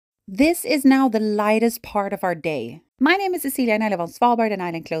This is now the lightest part of our day. My name is Cecilia and I live on Svalbard, an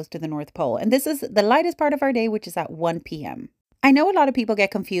island close to the North Pole. And this is the lightest part of our day, which is at 1 p.m. I know a lot of people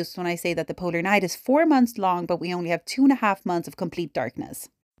get confused when I say that the polar night is 4 months long, but we only have 2.5 months of complete darkness.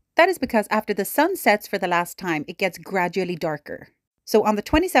 That is because after the sun sets for the last time, it gets gradually darker. So on the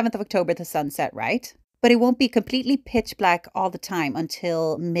 27th of October, the sun set, right? But it won't be completely pitch black all the time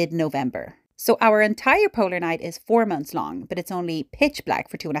until mid-November. So our entire polar night is 4 months long, but it's only pitch black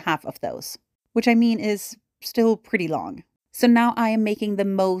for 2.5 of those, which I mean is still pretty long. So now I am making the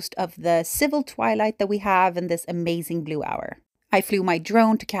most of the civil twilight that we have in this amazing blue hour. I flew my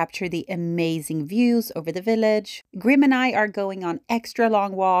drone to capture the amazing views over the village. Grim and I are going on extra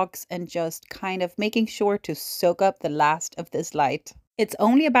long walks and just kind of making sure to soak up the last of this light. It's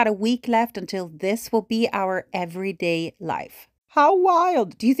only about a week left until this will be our everyday life. How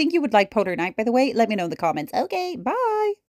wild! Do you think you would like polar night, by the way? Let me know in the comments. Okay, bye!